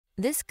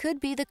This could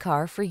be the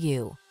car for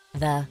you.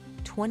 The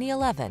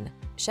 2011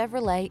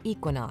 Chevrolet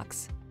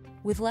Equinox.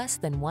 With less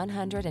than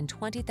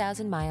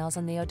 120,000 miles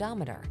on the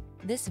odometer,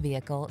 this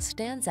vehicle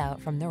stands out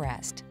from the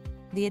rest.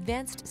 The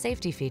advanced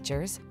safety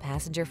features,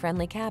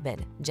 passenger-friendly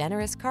cabin,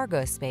 generous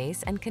cargo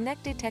space, and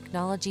connected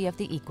technology of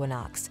the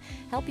Equinox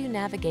help you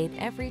navigate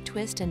every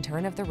twist and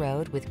turn of the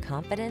road with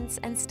confidence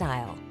and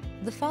style.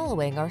 The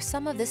following are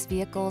some of this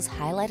vehicle's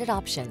highlighted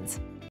options: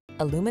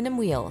 aluminum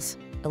wheels,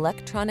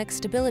 electronic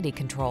stability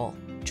control,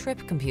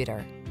 trip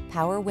computer,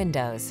 power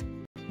windows,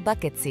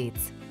 bucket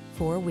seats,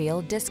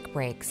 four-wheel disc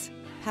brakes,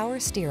 power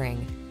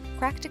steering.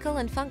 Practical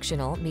and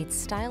functional meets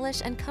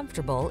stylish and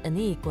comfortable in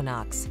the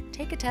Equinox.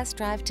 Take a test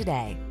drive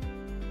today.